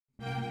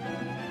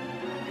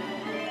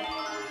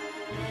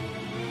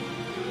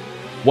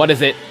What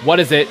is it? What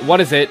is it? What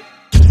is it?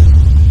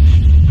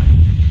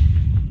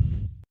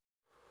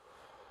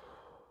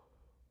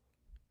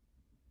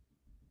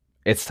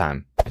 It's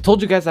time. I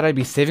told you guys that I'd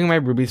be saving my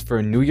rubies for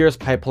a New Year's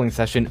pipe pulling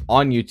session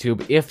on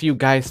YouTube if you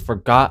guys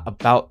forgot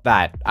about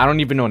that. I don't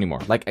even know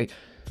anymore. Like,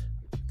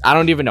 I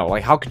don't even know.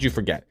 Like, how could you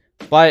forget?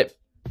 But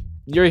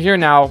you're here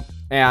now,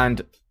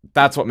 and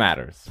that's what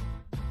matters.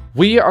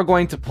 We are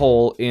going to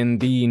pull in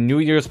the New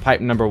Year's pipe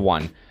number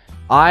 1.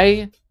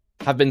 I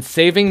have been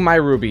saving my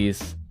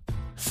rubies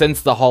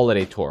since the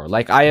holiday tour.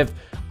 Like, I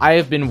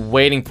have been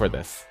waiting for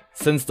this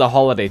since the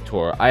holiday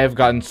tour. I have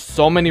gotten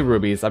so many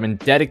rubies. I've been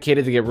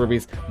dedicated to get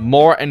rubies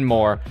more and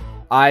more.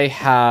 I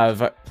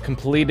have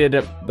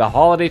completed the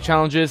holiday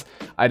challenges.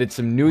 I did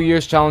some New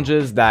Year's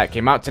challenges that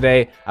came out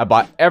today. I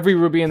bought every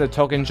ruby in the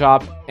token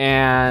shop,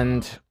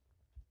 and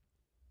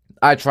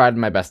I tried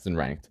my best in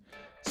ranked.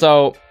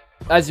 So,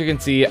 as you can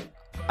see,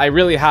 I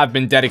really have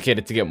been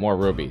dedicated to get more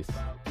rubies.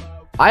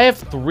 I have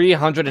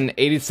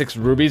 386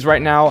 rubies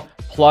right now,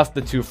 plus the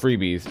 2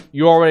 freebies.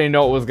 You already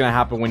know what was going to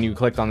happen when you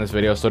clicked on this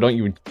video, so don't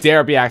you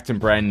dare be acting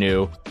brand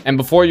new. And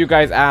before you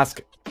guys ask,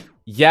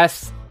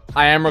 yes,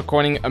 I am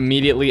recording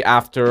immediately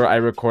after I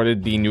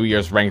recorded the New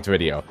Year's ranked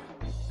video.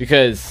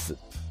 Because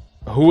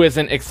who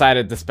isn't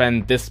excited to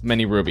spend this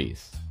many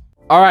rubies?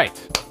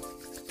 Alright.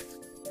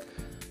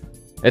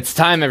 It's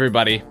time,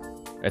 everybody.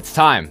 It's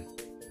time.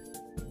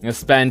 I'm going to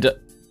spend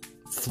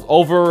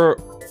over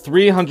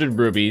 300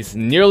 rubies,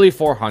 nearly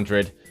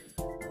 400.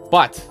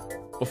 But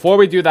before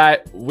we do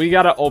that, we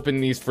gotta open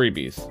these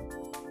freebies.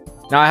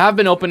 Now, I have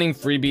been opening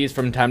freebies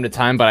from time to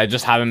time, but I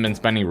just haven't been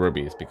spending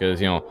rubies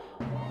because, you know,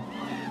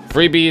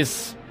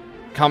 freebies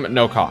come at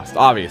no cost,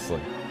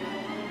 obviously.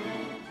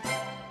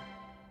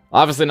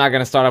 Obviously not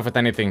gonna start off with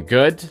anything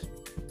good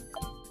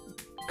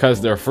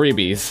because they're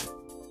freebies.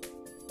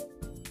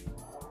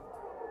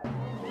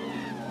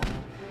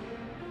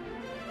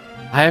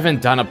 I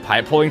haven't done a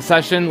pipe pulling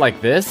session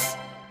like this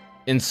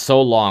in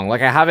so long.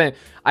 Like, I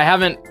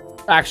haven't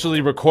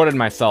actually recorded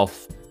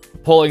myself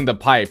pulling the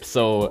pipe,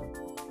 so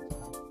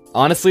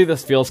honestly,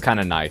 this feels kind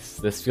of nice.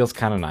 This feels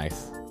kind of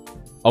nice.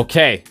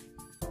 Okay,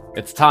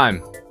 it's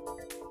time.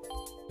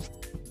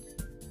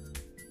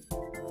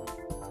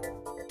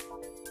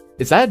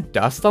 Is that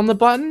dust on the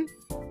button?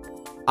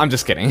 I'm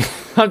just kidding.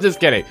 I'm just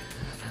kidding.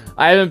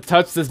 I haven't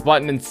touched this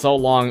button in so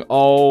long.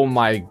 Oh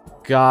my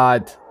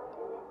god.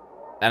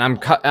 And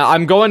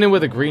I'm going in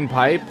with a green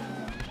pipe.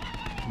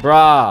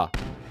 Bruh.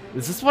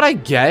 Is this what I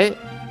get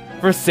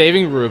for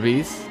saving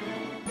rubies?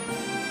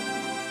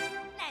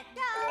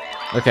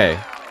 Okay.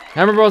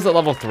 Hammer Bros at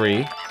level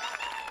 3.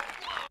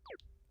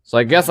 So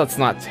I guess that's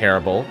not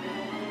terrible.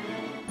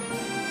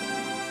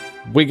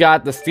 We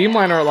got the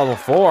Steamliner at level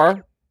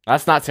 4.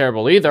 That's not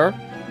terrible either.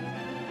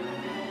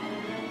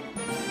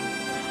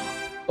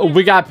 Oh,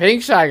 we got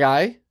Pink Shy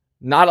Guy.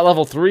 Not at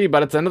level 3,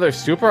 but it's another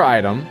super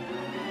item.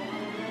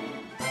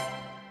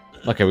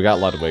 Okay, we got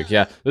Ludwig.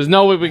 Yeah, there's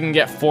no way we can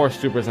get 4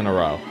 supers in a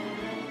row.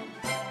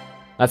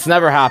 That's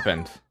never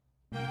happened.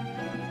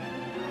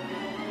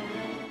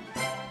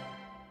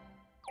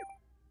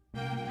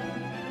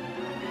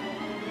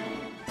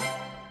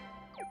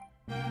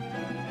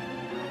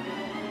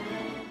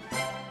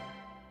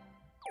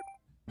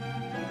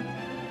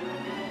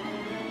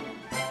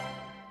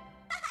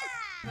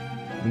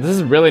 This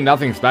is really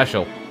nothing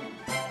special.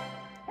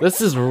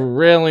 This is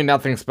really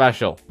nothing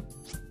special.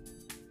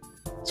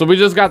 So we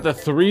just got the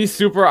 3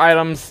 super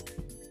items,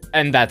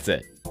 and that's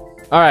it.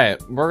 Alright,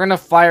 we're gonna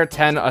fire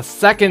 10 a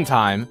second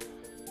time.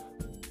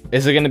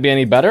 Is it gonna be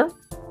any better?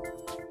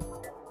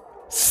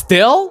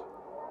 Still?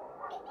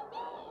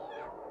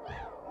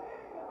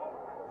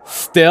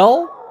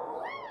 Still?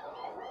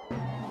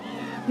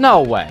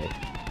 No way.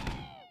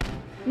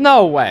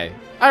 No way.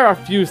 I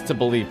refuse to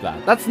believe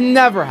that. That's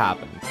never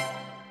happened.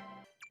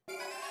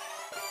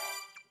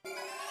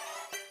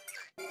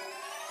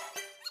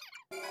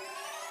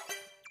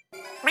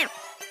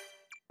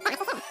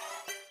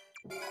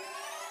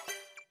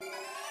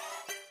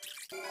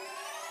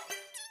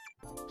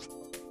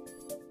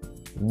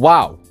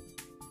 Wow.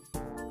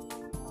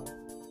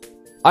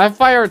 I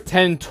fired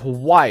 10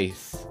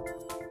 twice,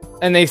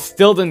 and they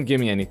still didn't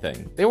give me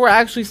anything. They were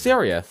actually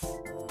serious.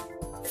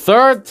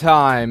 3rd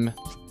time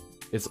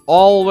is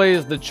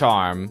always the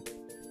charm.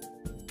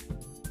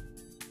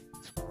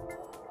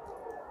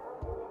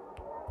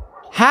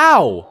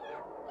 How?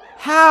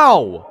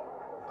 How?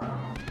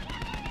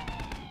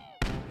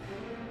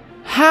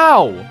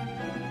 How?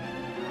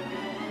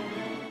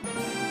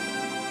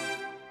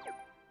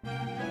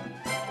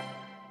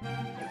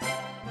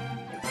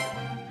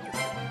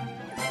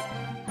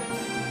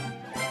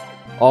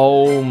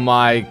 Oh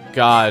my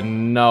god,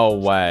 no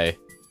way.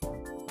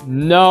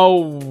 No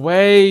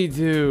way,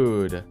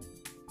 dude.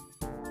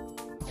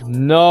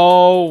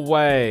 No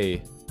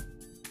way.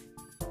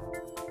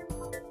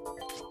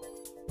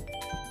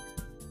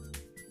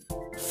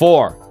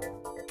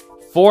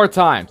 Four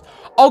times.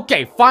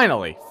 Okay,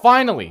 finally.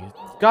 Finally.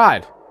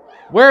 God,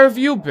 where have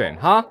you been,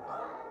 huh?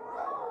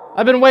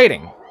 I've been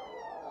waiting.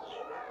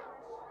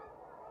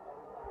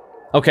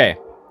 Okay,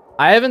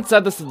 I haven't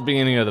said this at the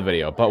beginning of the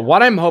video, but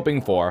what I'm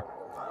hoping for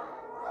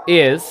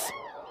is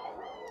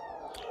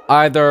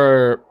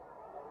either,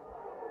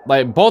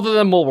 like, both of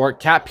them will work,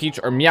 Cat, Peach,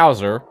 or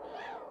Meowser.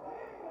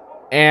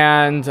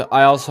 And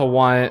I also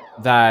want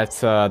that,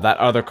 that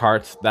other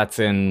cart that's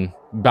in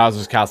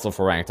Bowser's Castle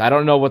for ranked. I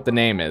don't know what the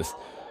name is,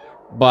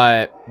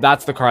 but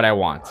that's the card I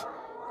want.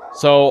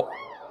 So,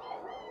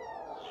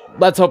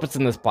 let's hope it's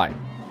in this pipe.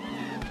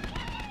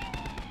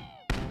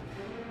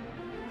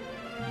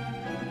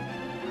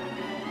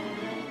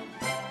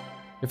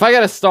 If I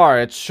get a star,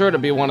 it's sure to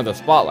be one of the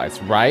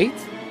spotlights, right?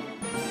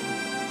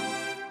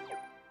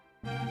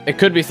 It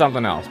could be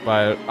something else,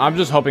 but I'm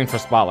just hoping for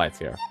spotlights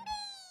here.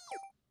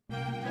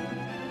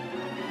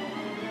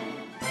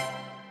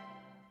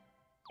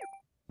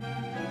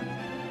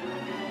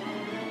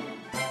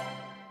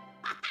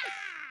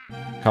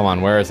 Come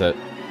on, where is it?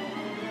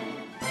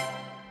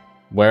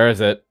 Where is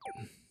it?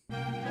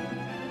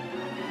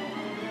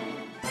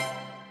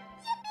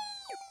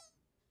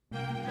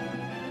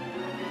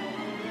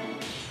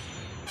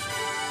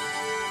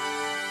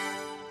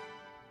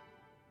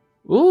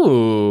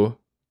 Ooh.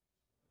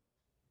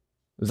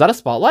 Is that a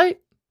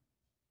spotlight?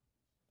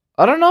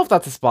 I don't know if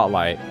that's a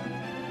spotlight.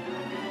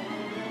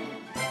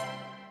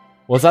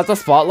 Was that the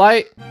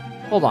spotlight?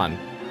 Hold on.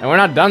 And we're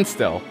not done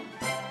still.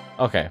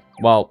 Okay,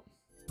 well.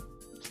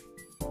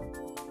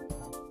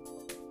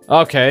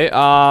 Okay,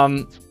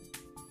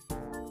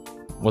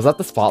 was that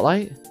the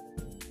spotlight?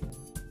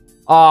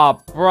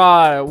 Oh,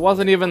 bruh, it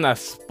wasn't even the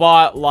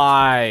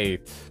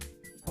spotlight.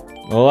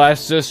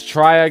 Let's just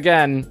try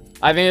again.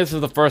 I think this is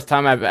the first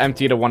time I've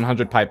emptied a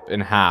 100 pipe in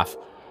half.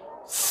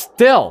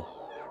 Still.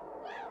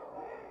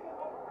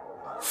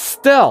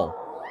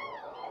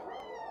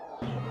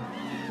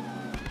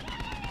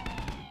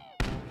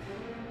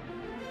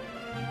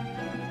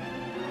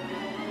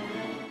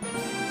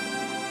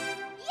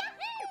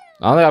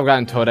 I don't think I've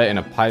gotten Toadette in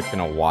a pipe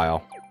in a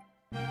while.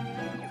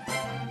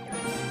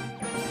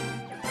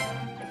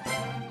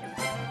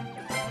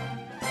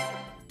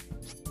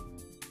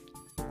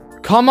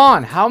 Come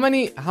on, how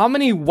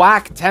many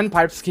whack 10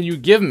 pipes can you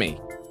give me?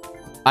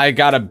 I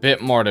got a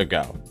bit more to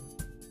go.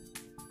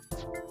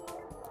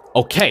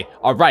 Okay,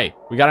 alright,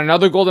 we got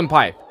another golden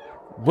pipe.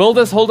 Will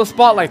this hold a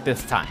spotlight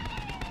this time?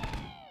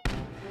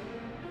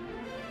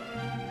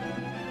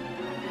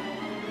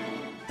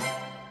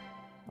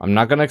 I'm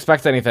not gonna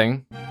expect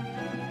anything.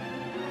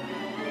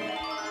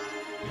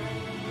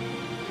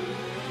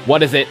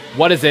 What is it?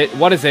 What is it?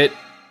 What is it?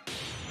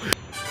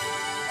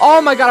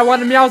 Oh my god, I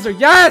wanted a Meowser.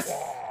 Yes!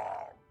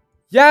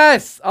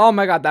 Yes! Oh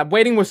my god, that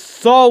waiting was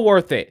so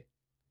worth it.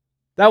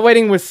 That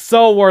waiting was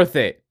so worth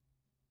it.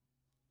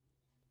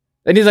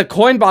 And he's a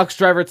coin box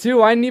driver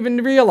too. I didn't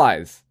even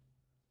realize.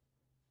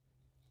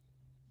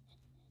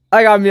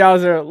 I got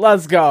Meowser.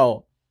 Let's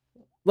go.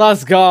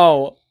 Let's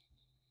go.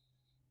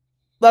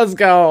 Let's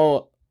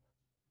go.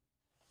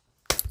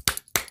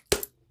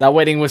 That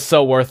waiting was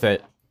so worth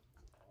it.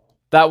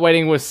 That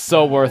waiting was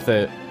so worth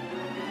it.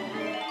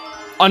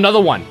 Another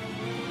one.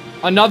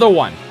 Another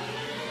one.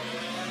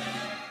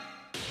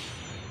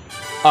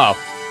 Oh.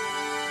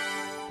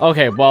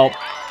 Okay, well.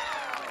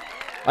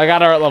 I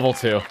got her at level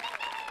 2.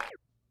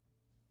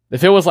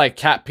 If it was like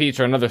Cat, Peach,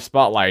 or another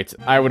spotlight,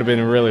 I would have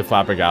been really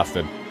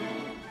flabbergasted.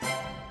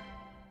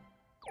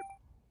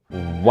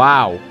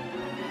 Wow.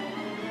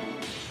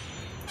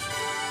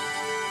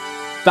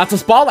 That's a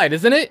spotlight,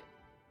 isn't it?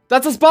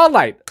 That's a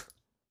spotlight.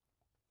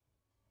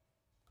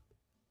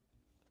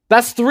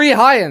 That's 3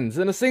 high-ends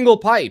in a single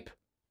pipe.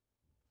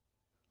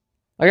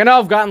 Like, I know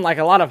I've gotten like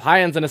a lot of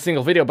high-ends in a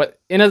single video, but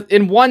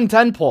in one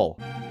 10 pull.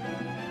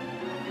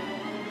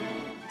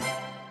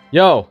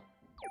 Yo.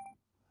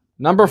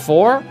 Number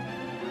 4?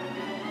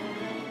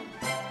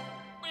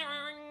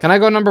 Can I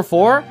go number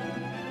 4?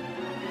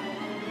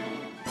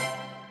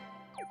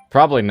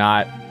 Probably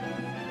not.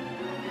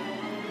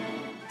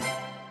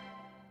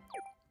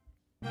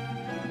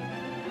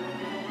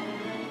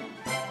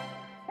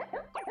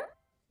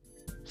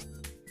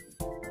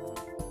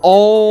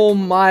 Oh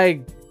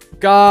my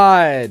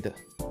god.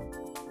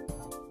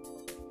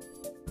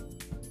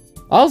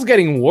 I was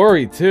getting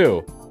worried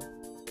too.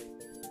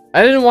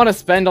 I didn't want to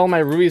spend all my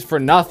rubies for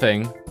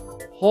nothing.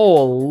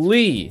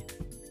 Holy.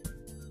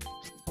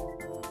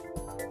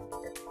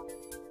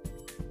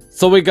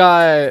 So we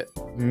got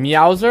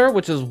Meowser,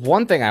 which is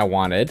one thing I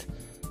wanted,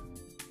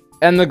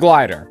 and the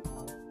glider.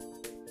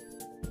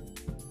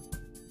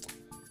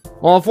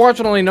 Well,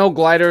 unfortunately, no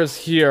gliders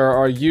here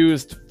are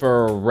used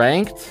for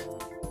ranked.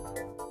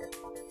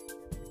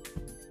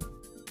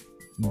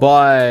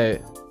 But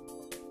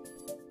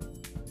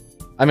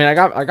I mean, I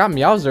got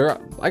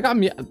Meowser. I got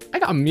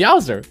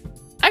Meowser.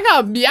 I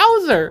got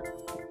Meowser.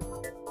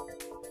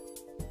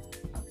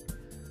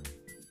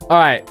 All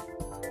right.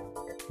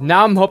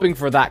 Now I'm hoping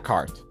for that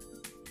cart.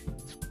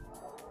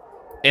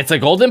 It's a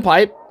golden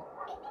pipe.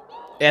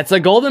 It's a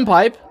golden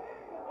pipe.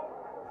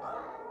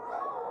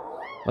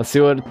 Let's see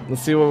what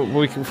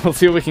we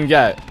can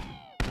get.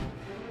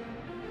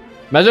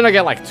 Imagine I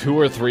get like 2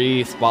 or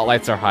 3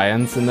 spotlights or high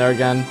ends in there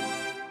again.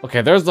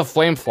 Okay, there's the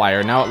Flame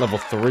Flyer now at level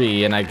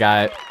 3, and I'm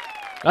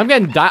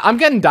getting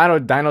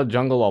Dino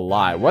Jungle a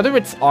lot, whether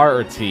it's R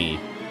or T.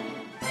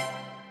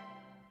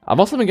 I've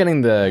also been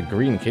getting the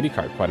green kitty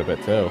cart quite a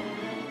bit too.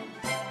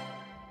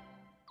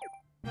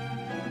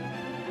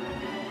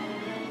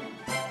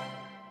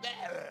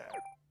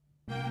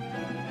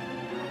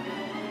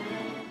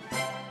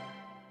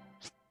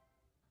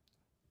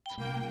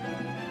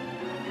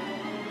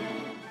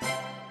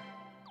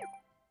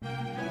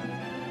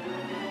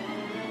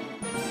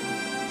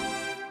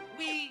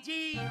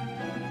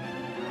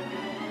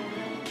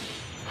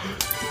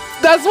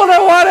 That's what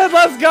I wanted!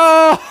 Let's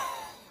go!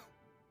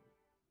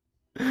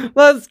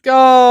 Let's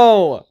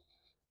go!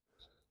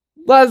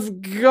 Let's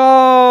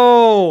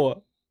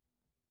go!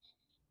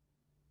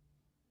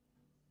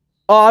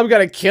 Oh, I'm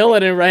gonna kill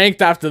it in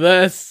ranked after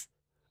this.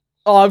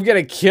 Oh, I'm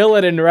gonna kill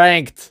it in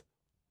ranked.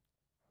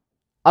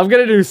 I'm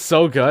gonna do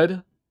so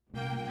good.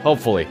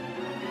 Hopefully.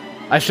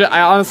 I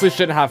honestly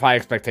shouldn't have high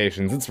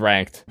expectations. It's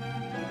ranked.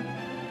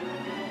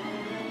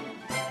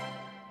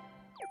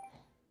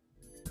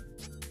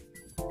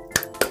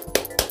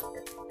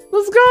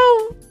 Let's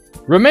go!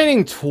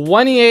 Remaining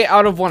 28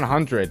 out of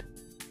 100.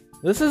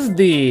 This is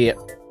the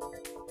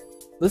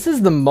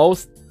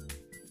most...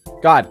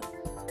 God,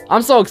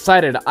 I'm so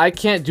excited. I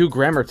can't do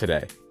grammar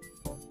today.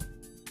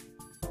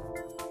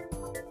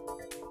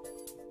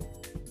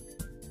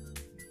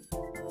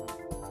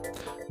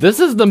 This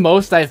is the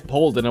most I've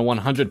pulled in a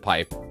 100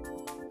 pipe.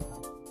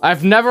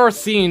 I've never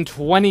seen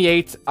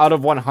 28 out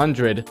of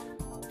 100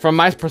 from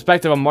my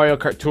perspective of Mario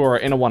Kart Tour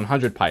in a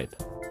 100 pipe.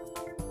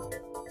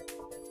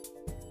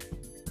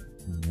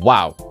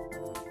 Wow.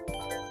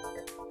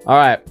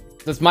 Alright,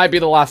 this might be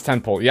the last 10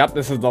 pull. Yep,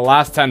 this is the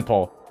last 10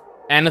 pull.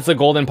 And it's a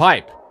golden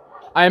pipe.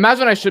 I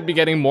imagine I should be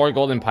getting more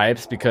golden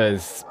pipes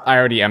because I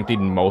already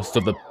emptied most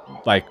of the...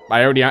 I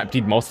already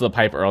emptied most of the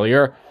pipe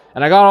earlier.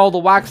 And I got all the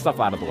wax stuff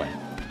out of the way.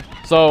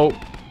 So,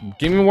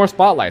 give me more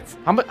spotlights.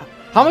 How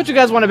much you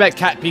guys want to bet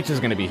Cat Peach is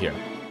going to be here?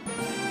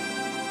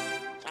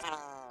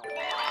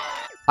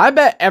 I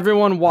bet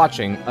everyone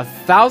watching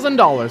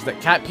 $1,000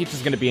 that Cat Peach is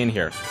going to be in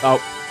here. Oh.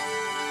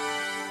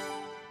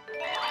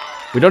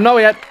 We don't know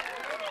yet.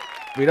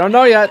 We don't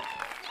know yet.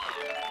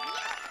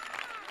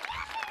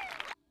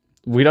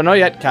 We don't know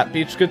yet. Cat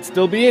Peach could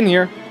still be in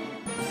here.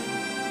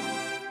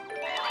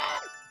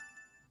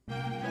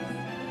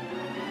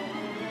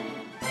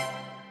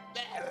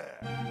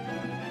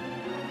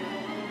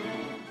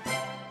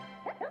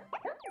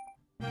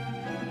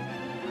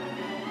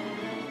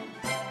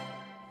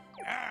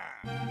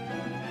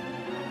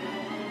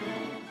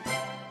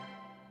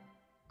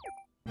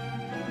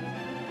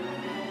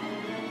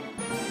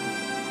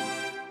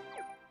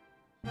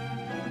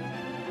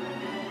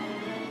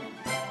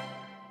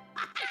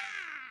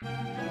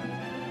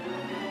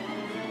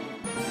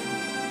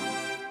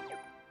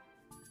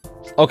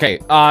 Okay,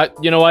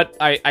 you know what?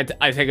 I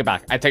take it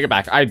back. I take it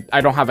back. I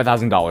don't have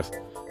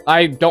 $1,000.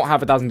 I don't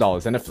have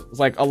 $1,000. And if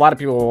like a lot of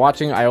people were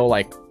watching, I owe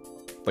like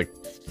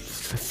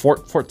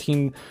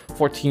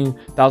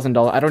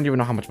 $14,000. I don't even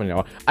know how much money I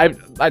owe.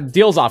 I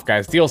deals off,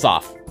 guys. Deals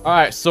off. All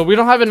right, so we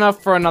don't have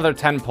enough for another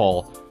 10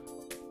 pull,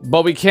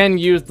 but we can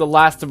use the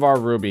last of our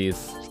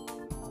rubies.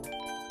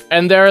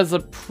 And there is a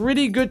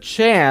pretty good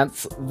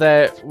chance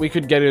that we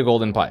could get a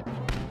golden pipe.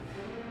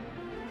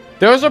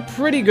 There's a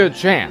pretty good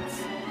chance.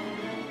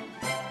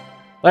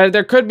 Like,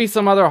 there could be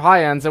some other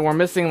high ends, and we're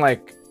missing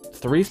like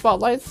 3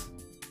 spotlights?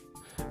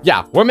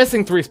 Yeah, we're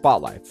missing 3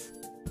 spotlights.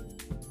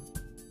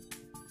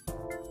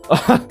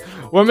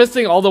 We're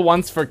missing all the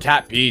ones for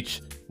Cat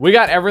Peach. We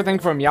got everything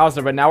from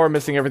Meowser, but now we're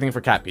missing everything for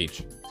Cat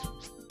Peach.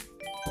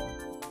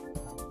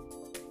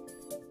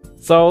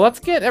 So let's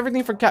get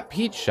everything for Cat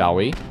Peach, shall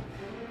we?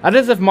 That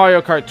is if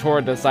Mario Kart Tour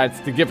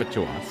decides to give it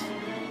to us.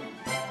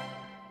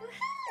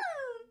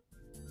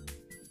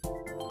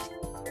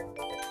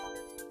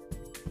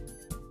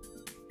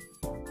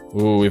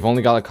 Ooh, we've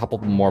only got a couple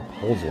more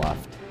pulls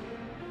left.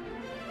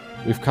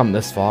 We've come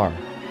this far.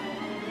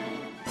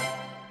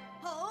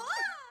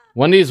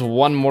 Wendy's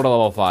one more to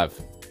level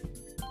 5.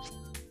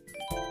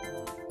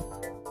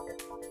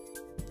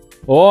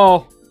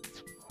 Oh,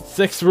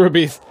 6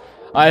 rubies.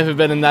 I haven't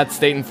been in that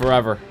state in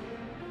forever.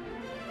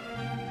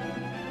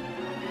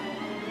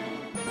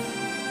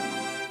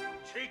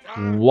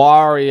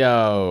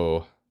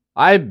 Wario.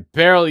 I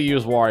barely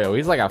use Wario.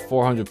 He's like at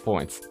 400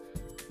 points.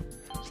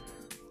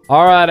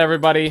 Alright,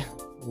 everybody.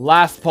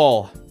 Last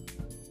pull.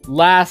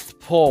 Last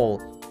pull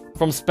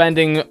from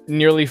spending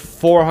nearly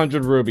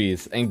 400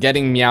 rubies and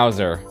getting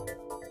Meowser.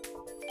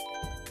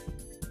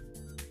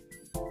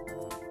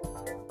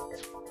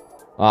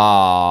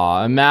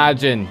 Aw,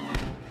 imagine.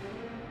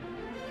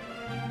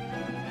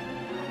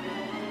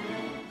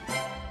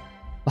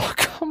 Oh,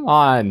 come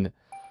on.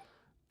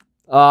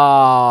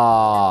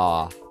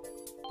 Ah.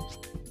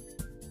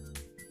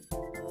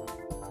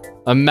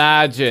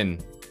 Imagine.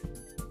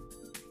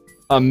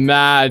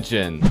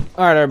 Imagine.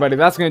 Alright, everybody,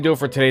 that's gonna do it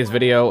for today's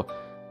video.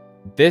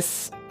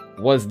 This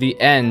was the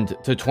end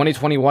to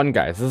 2021,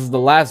 guys. This is the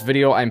last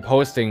video I'm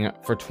posting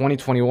for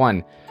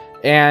 2021.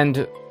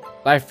 And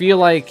I feel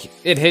like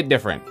it hit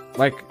different.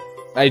 Like,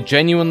 I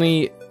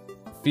genuinely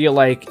feel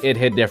like it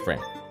hit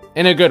different.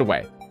 In a good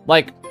way.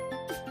 Like,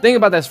 think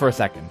about this for a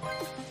second.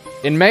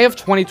 In May of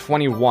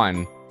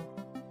 2021,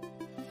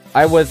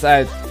 I was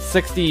at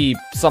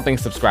 60-something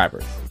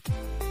subscribers.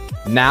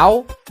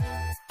 Now,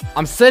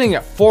 I'm sitting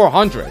at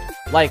 400.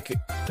 Like,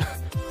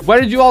 where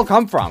did you all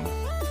come from?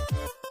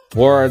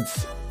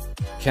 Words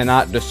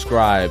cannot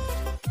describe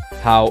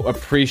how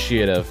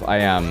appreciative I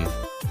am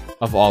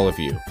of all of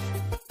you.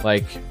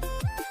 Like,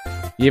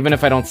 even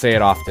if I don't say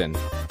it often.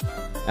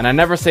 And I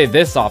never say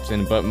this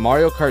often, but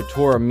Mario Kart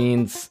Tour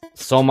means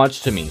so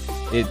much to me.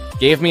 It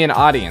gave me an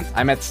audience.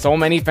 I met so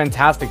many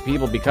fantastic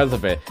people because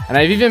of it. And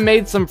I've even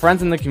made some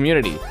friends in the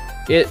community.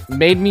 It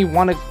made me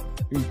want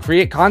to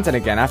create content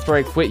again after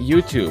I quit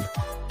YouTube.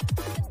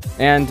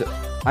 And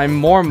I'm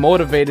more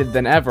motivated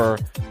than ever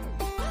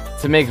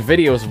to make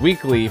videos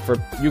weekly for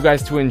you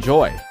guys to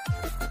enjoy.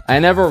 I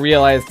never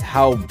realized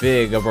how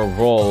big of a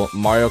role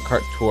Mario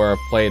Kart Tour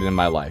played in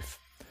my life.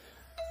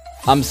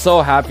 I'm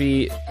so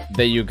happy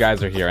that you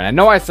guys are here. And I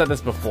know I said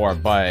this before,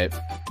 but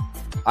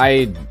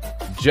I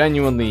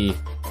genuinely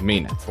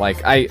mean it.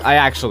 Like, I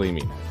actually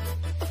mean it.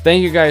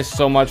 Thank you guys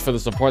so much for the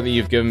support that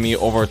you've given me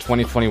over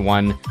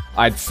 2021.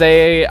 I'd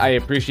say I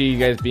appreciate you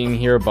guys being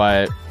here,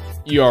 but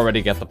you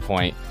already get the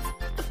point.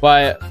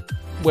 But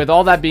with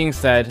all that being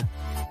said,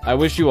 I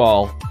wish you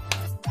all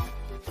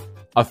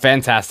a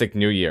fantastic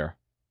new year.